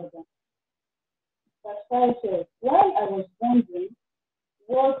arrogant. Verse 5 says, While I was wondering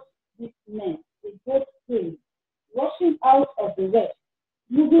what this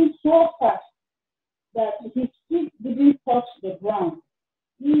moving so fast that his feet didn't touch the ground.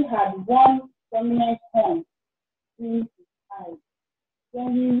 He had one prominent horn in his eyes.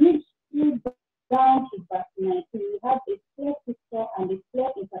 When we reach down to verse 19, we have a clear picture and a clear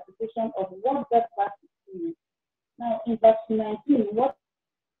interpretation of what that verse is saying. Now, in verse 19, what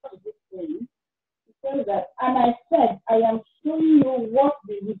is it saying? It says that, and I said, I am showing you what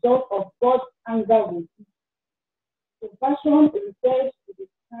the result of God's anger will be. The version refers to the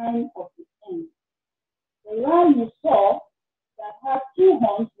time of the end. The lamb you saw that has two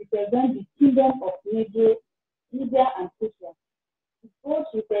horns represent the kingdom of Media and Persia. The goat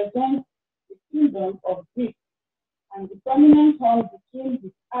represents the kingdom of Greece, and the prominent horn between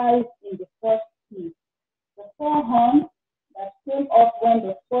his eyes in the first king. The four horns that came up when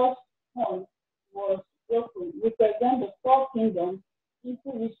the first horn was broken represent the four kingdoms into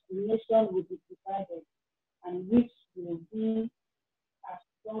which the nation will be divided, and which will be as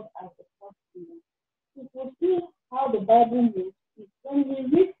strong as the first kingdom. So to see how the Bible moves, is when we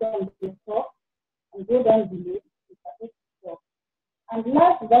read from the top and go down below, it's a bit top. And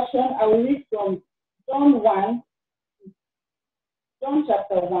last version, I will read from John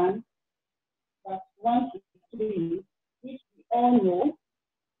chapter 1, verse 1 to 3, which we all know.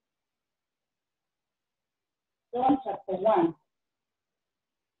 John chapter 1,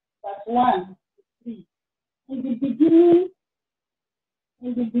 verse 1 to 3. In the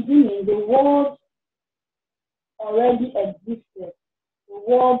beginning, the Word already existed. The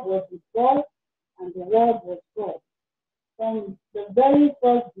Word was with God, and the Word was God. From the very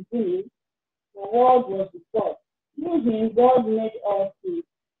first beginning, the Word was with God. Through him, God made all things.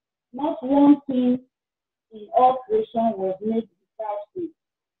 Not one thing in all creation was made without him.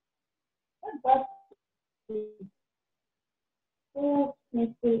 That is so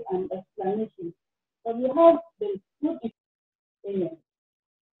simple and explanation. But we have the good explanation.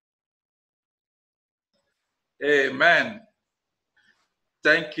 Amen.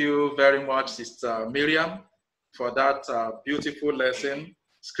 Thank you very much, Sister Miriam, for that beautiful lesson.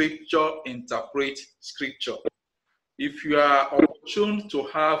 Scripture interpret Scripture. If you are opportune to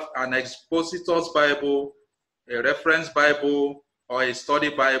have an expositor's Bible, a reference Bible, or a study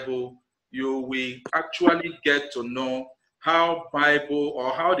Bible, you will actually get to know how Bible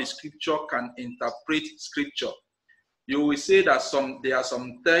or how the Scripture can interpret Scripture. You will see that there are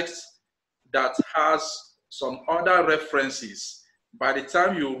some texts that has some other references. By the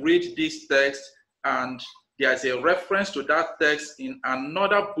time you read this text and there's a reference to that text in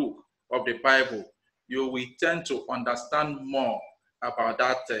another book of the Bible, you will tend to understand more about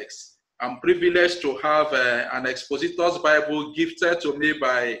that text. I'm privileged to have an expositor's Bible gifted to me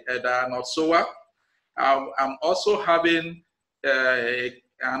by S.D.A. Notsoa. I'm also having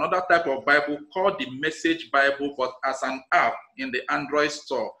another type of Bible called the Message Bible, but as an app in the Android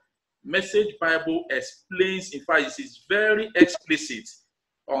store. Message Bible explains, in fact, it is very explicit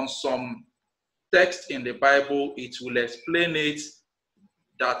on some text in the Bible. It will explain it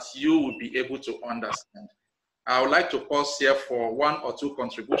that you will be able to understand. I would like to pause here for one or two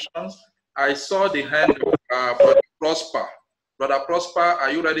contributions. I saw the hand of Brother Prosper. Brother Prosper, are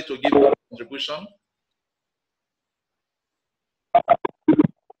you ready to give a contribution?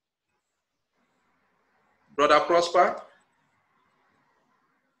 Brother Prosper?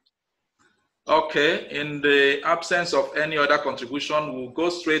 Okay, in the absence of any other contribution, we'll go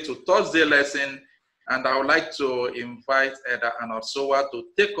straight to Thursday lesson, and I would like to invite S.D.A. Notsoa to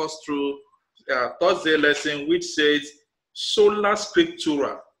take us through Thursday lesson, which says Sola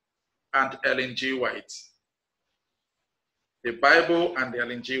Scriptura and Ellen G. White. The Bible and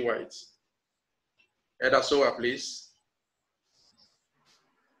Ellen G. White. S.D.A. Notsoa, please.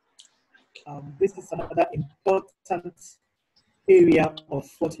 This is another important area of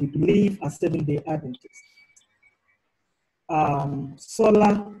what we believe as Seventh-day Adventists.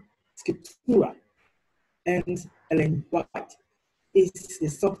 Sola Scriptura and Ellen White is the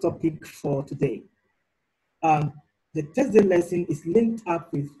subtopic for today. The Thursday lesson is linked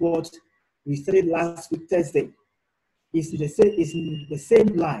up with what we studied last week Thursday. It's in the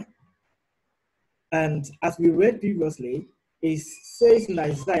same line. And as we read previously, it says in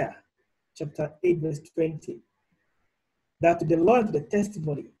Isaiah chapter 8, verse 20, that to the Lord the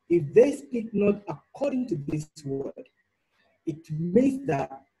testimony, if they speak not according to this word, it means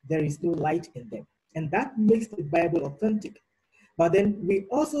that there is no light in them. And that makes the Bible authentic. But then we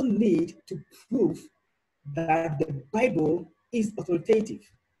also need to prove that the Bible is authoritative.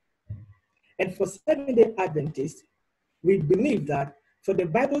 And for Seventh-day Adventists, we believe that for the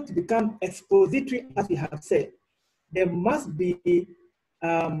Bible to become expository, as we have said, there must be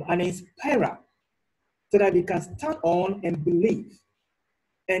an inspirer so that we can stand on and believe.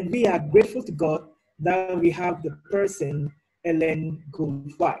 And we are grateful to God that we have the person, Ellen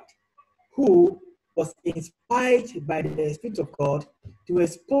Goldwhite, who was inspired by the Spirit of God to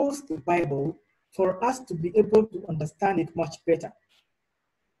expose the Bible for us to be able to understand it much better.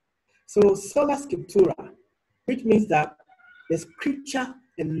 So sola scriptura, which means that the scripture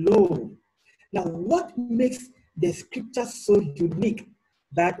alone. Now, what makes the scripture so unique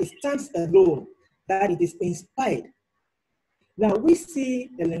that it stands alone, that it is inspired? Now, we see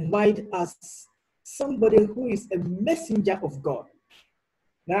Ellen White as somebody who is a messenger of God.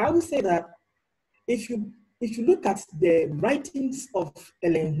 Now, I will say that if you look at the writings of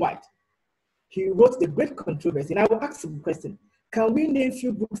Ellen White, he wrote The Great Controversy. And I will ask you a question. Can we name a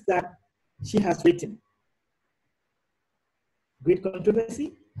few books that she has written? Great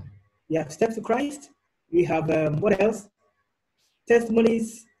Controversy. We have Steps to Christ. We have, what else?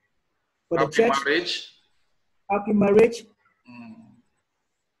 Testimonies for the Church. Marriage. Happy Marriage.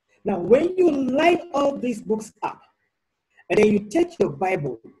 Now, when you line all these books up, and then you take your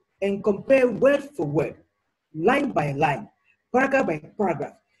Bible and compare word for word, line by line, paragraph by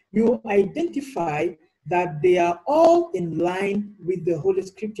paragraph, you identify that they are all in line with the Holy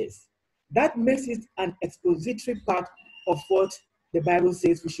Scriptures. That makes it an expository part of what the Bible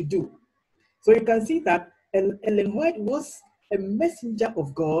says we should do. So you can see that Ellen White was a messenger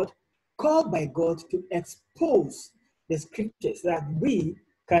of God, called by God to expose the Scriptures so that we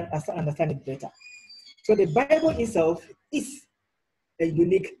can understand it better. So the Bible itself is a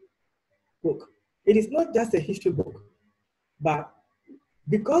unique book. It is not just a history book, but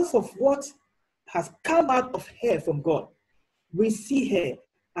because of what has come out of her from God, we see her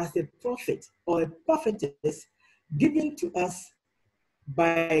as a prophet or a prophetess given to us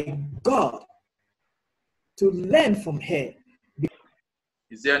by God to learn from her.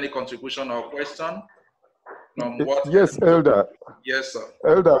 Is there any contribution or question from what? Yes, Elder. Yes, sir.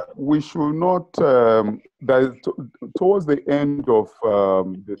 Elder, we should not, towards the end of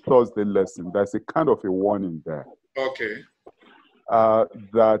the Thursday lesson, there's a kind of a warning there. Okay.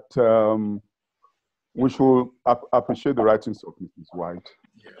 That we should appreciate the writings of Mrs. White.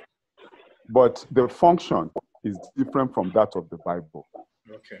 Yeah. But the function is different from that of the Bible.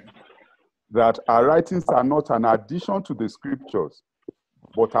 Okay. That our writings are not an addition to the scriptures,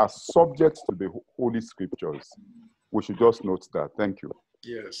 but are subject to the Holy Scriptures. We should just note that. Thank you.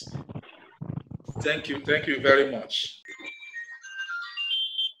 Yes. Thank you. Thank you very much.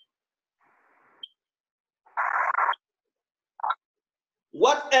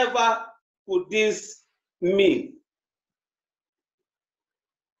 Whatever could this mean?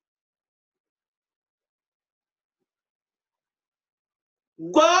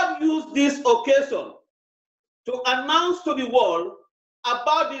 God used this occasion to announce to the world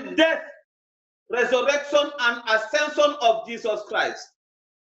about the death, resurrection, and ascension of Jesus Christ.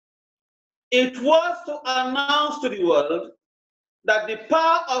 It was to announce to the world that the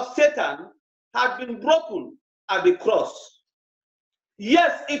power of Satan had been broken at the cross.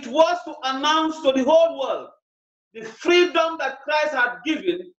 Yes, it was to announce to the whole world the freedom that Christ had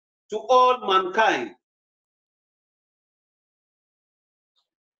given to all mankind.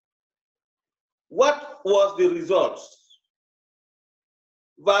 What was the result?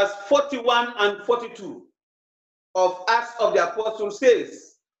 Verse 41 and 42 of Acts of the Apostles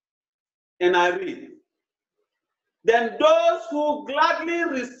says, and I read, "Then those who gladly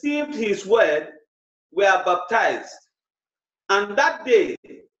received his word were baptized, and that day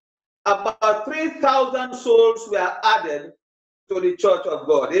about 3,000 souls were added to the church of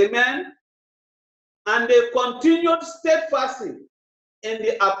God." Amen. And they continued steadfastly in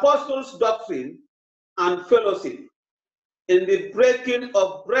the apostles' doctrine and fellowship, in the breaking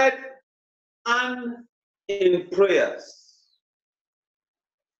of bread and in prayers.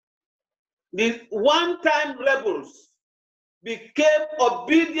 The one-time rebels became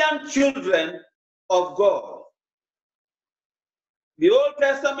obedient children of God. The Old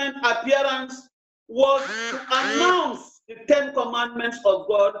Testament appearance was to announce the 10 commandments of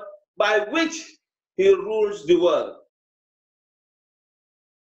God by which he rules the world.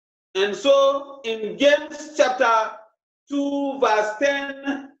 And so in James chapter 2, verse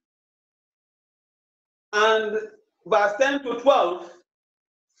 10 and verse 10 to 12,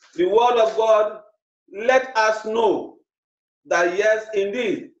 the word of God let us know that yes,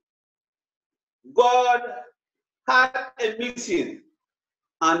 indeed, God had a mission,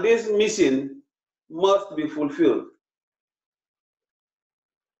 and this mission must be fulfilled.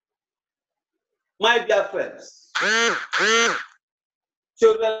 My dear friends,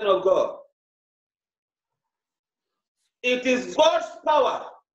 children of God, it is God's power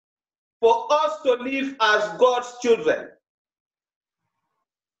for us to live as God's children.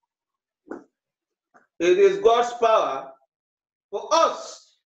 It is God's power for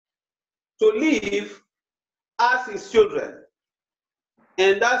us to live as his children.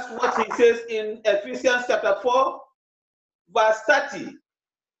 And that's what he says in Ephesians chapter 4, verse 30,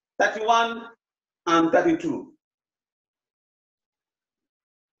 31, and 32.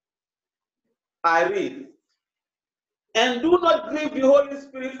 I read, "And do not grieve the Holy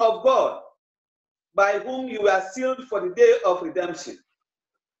Spirit of God, by whom you are sealed for the day of redemption.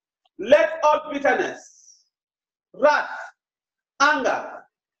 Let all bitterness, wrath, anger,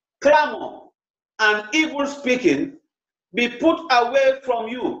 clamor, and evil speaking be put away from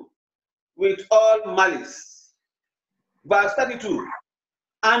you with all malice." Verse 32,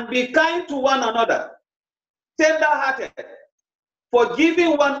 "And be kind to one another, tender-hearted,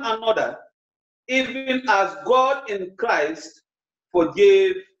 forgiving one another, even as God in Christ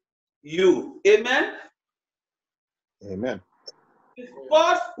forgave you." Amen? Amen. It's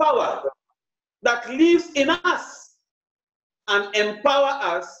God's power that lives in us and empower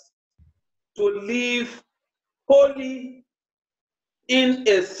us to live holy in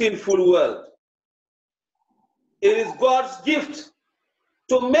a sinful world. It is God's gift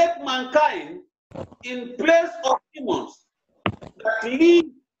to make mankind in place of demons that live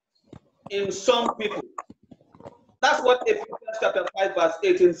in some people. That's what Ephesians chapter 5 verse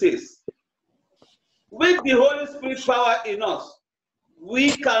 18 says. With the Holy Spirit power in us,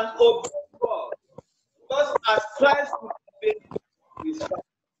 we can obey God, because as Christ would obey his Father.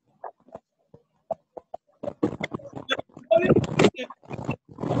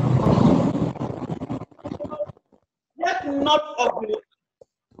 Yet not of the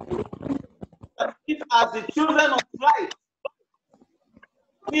but if as the children of Christ,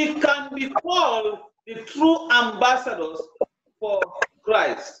 we can be called the true ambassadors for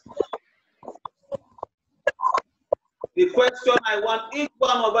Christ. The question I want each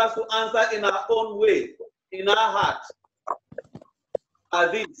one of us to answer in our own way, in our heart, are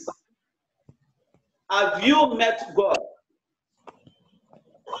these. Have you met God?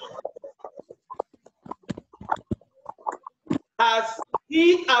 Has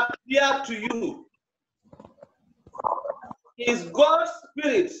he appeared to you? Is God's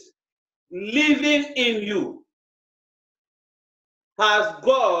Spirit living in you? Has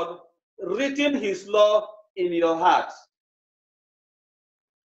God written his law in your heart?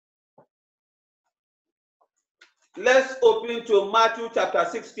 Let's open to Matthew chapter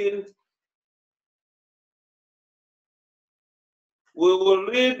 16. We will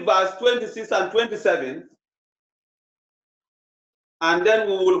read verse 26 and 27. And then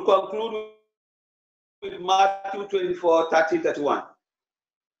we will conclude with Matthew 24, 30, 31.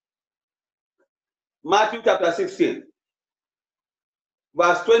 Matthew chapter 16,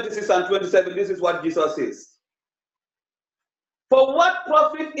 verse 26 and 27, this is what Jesus says. "For what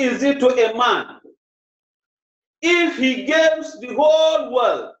profit is it to a man if he gains the whole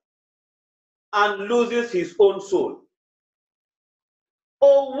world and loses his own soul?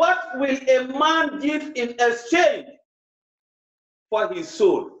 Or what will a man give in exchange for his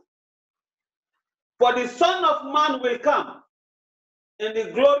soul? For the Son of Man will come in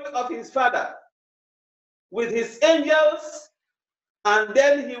the glory of his Father with his angels, and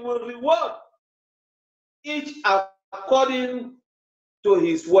then he will reward each according to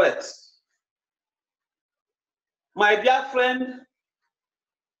his works." My dear friend,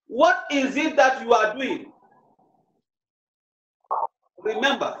 what is it that you are doing?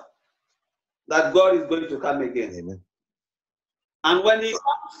 Remember that God is going to come again. Amen. And when he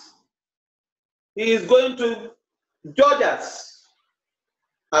comes, he is going to judge us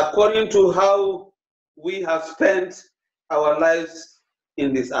according to how we have spent our lives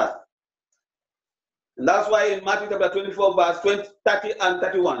in this earth. And that's why in Matthew chapter 24, verse 20, 30 and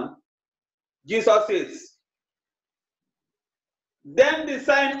 31, Jesus says, "Then the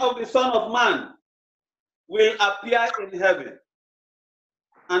sign of the Son of Man will appear in heaven,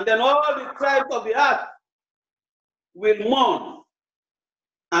 and then all the tribes of the earth will mourn,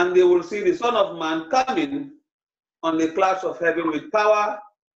 and they will see the Son of Man coming on the clouds of heaven with power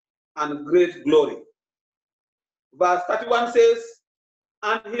and great glory." Verse 31 says,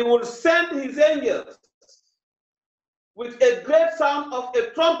 "And he will send his angels with a great sound of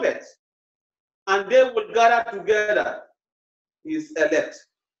a trumpet, and they will gather together his elect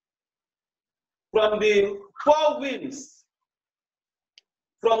from the four winds,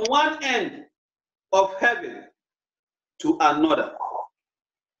 from one end of heaven to another."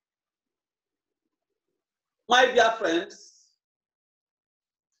 My dear friends,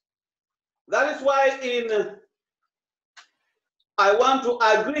 that is why I want to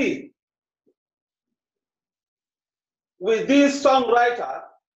agree with this songwriter,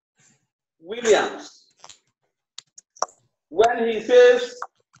 Williams, when he says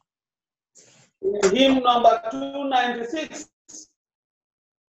in hymn number 296,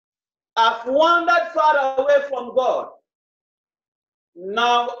 I've wandered far away from God.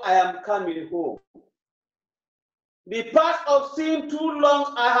 Now I am coming home. The path of sin too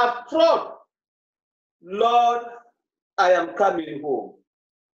long I have trod. Lord, I am coming home.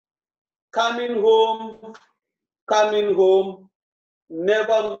 Coming home, coming home,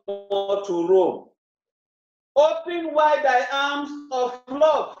 never more to roam. Open wide thy arms of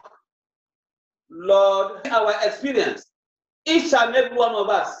love. Lord, our experience, each and every one of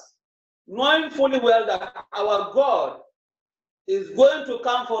us, knowing fully well that our God is going to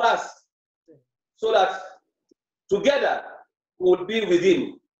come for us so that together we'll be with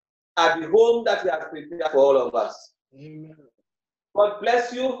him at the home that he has prepared for all of us. Amen. God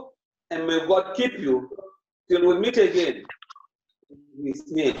bless you and may God keep you till we meet again in his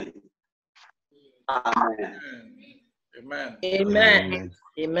name. Amen. Amen. Amen.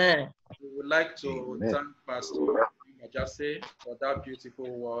 Amen. We would like to thank Pastor Majase for that beautiful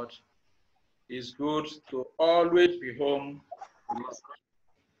word. It's good to always be home.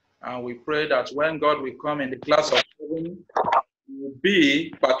 And we pray that when God will come in the class of heaven, we will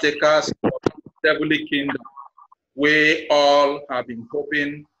be partakers of the heavenly kingdom. We all have been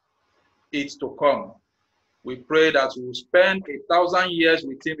hoping it to come. We pray that we will spend 1,000 years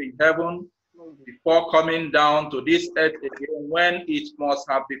with him in heaven before coming down to this earth again, when it must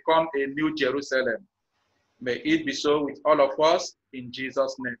have become a new Jerusalem. May it be so with all of us in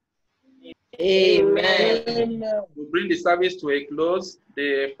Jesus' name. Amen. To bring the service to a close,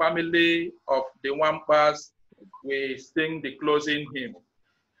 the family of the Wampas will sing the closing hymn,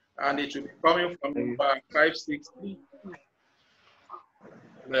 and it will be coming from number 560.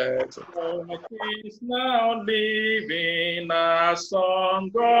 Let God is now living a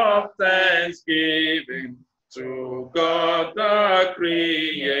song of thanksgiving to God the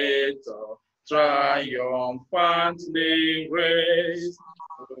Creator, triumphantly raised,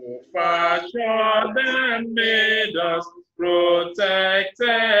 who fashioned and made us,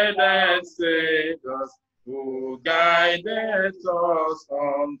 protected and saved us, who guided us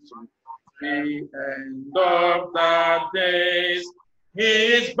unto the end of the days.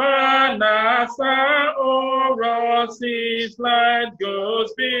 His banners are o'er us, his light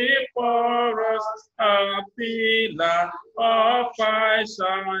goes before us, a pillar of fire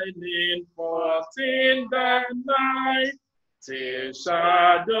shining forth in the night, till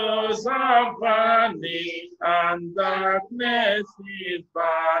shadows are vanished and darkness is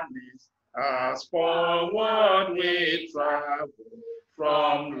banished, as forward we travel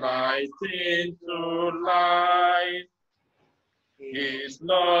from light into light. His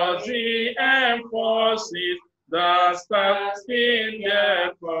laws he enforces, the stars in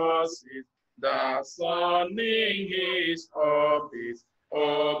their courses, the sun in his orbits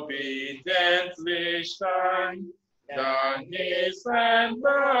obediently shine. The hills and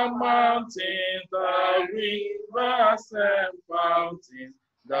the mountains, the rivers and fountains,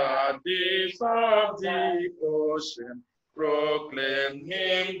 the deeps of the ocean proclaim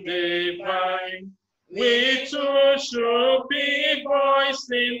him divine. We too should be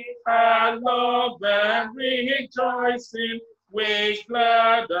voicing our love and rejoicing with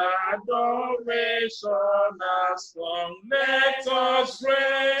glad adoration as song. Let us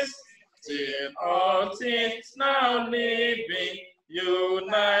raise till all things now living,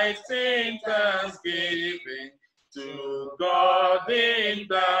 uniting thanksgiving to God in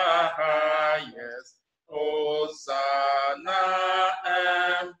the highest. Hosanna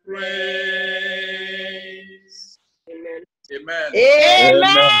and praise. Amen. Amen.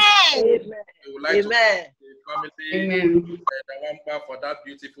 Amen. We would like to thank the family for that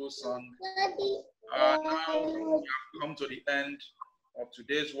beautiful song. Now we have come to the end of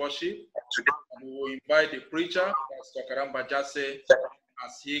today's worship. We will invite the preacher, Pastor Karamba Jase,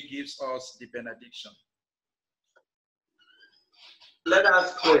 as he gives us the benediction. Let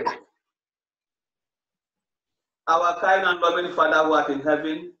us pray. Our kind and loving Father who art in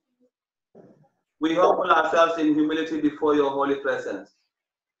heaven, we humble ourselves in humility before your holy presence.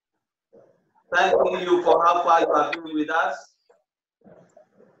 Thanking you for how far you have been with us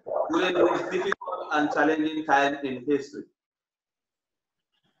during this difficult and challenging time in history.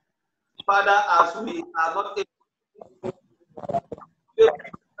 Father, as we are not able to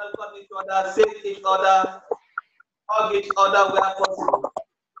welcome each other, save each other, hug each other where possible,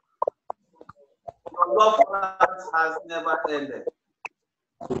 your love for us has never ended.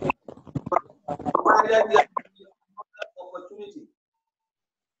 Provided the opportunity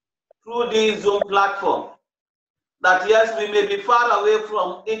through this Zoom platform that yes, we may be far away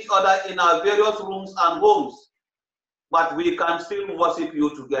from each other in our various rooms and homes, but we can still worship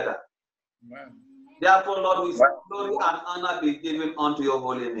you together. Amen. Therefore, Lord, we say glory and honor be given unto your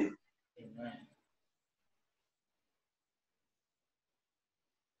holy name. Amen.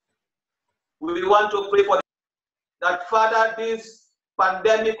 We want to pray for that, Father, this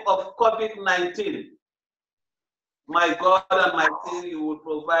pandemic of COVID-19, my God and my King, you will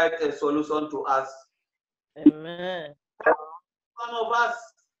provide a solution to us. Amen. One of us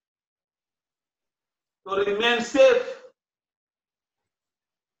to remain safe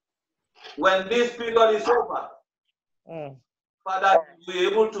when this period is over. Father, we'll be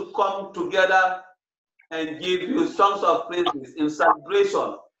able to come together and give you songs of praises in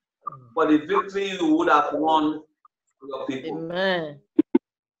celebration for the victory you would have won for your people. Amen.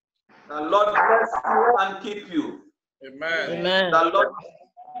 The Lord bless you and keep you. Amen. Amen. The Lord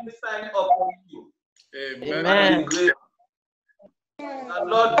sign upon you. Amen. Amen. The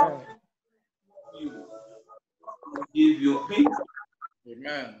Lord give you peace.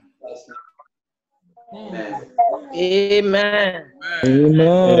 Amen. Amen. Amen.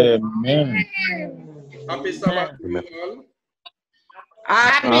 Amen. Amen. Happy Sabbath to you all.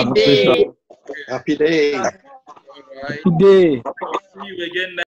 Happy day. Happy day. All right. Today. See you again next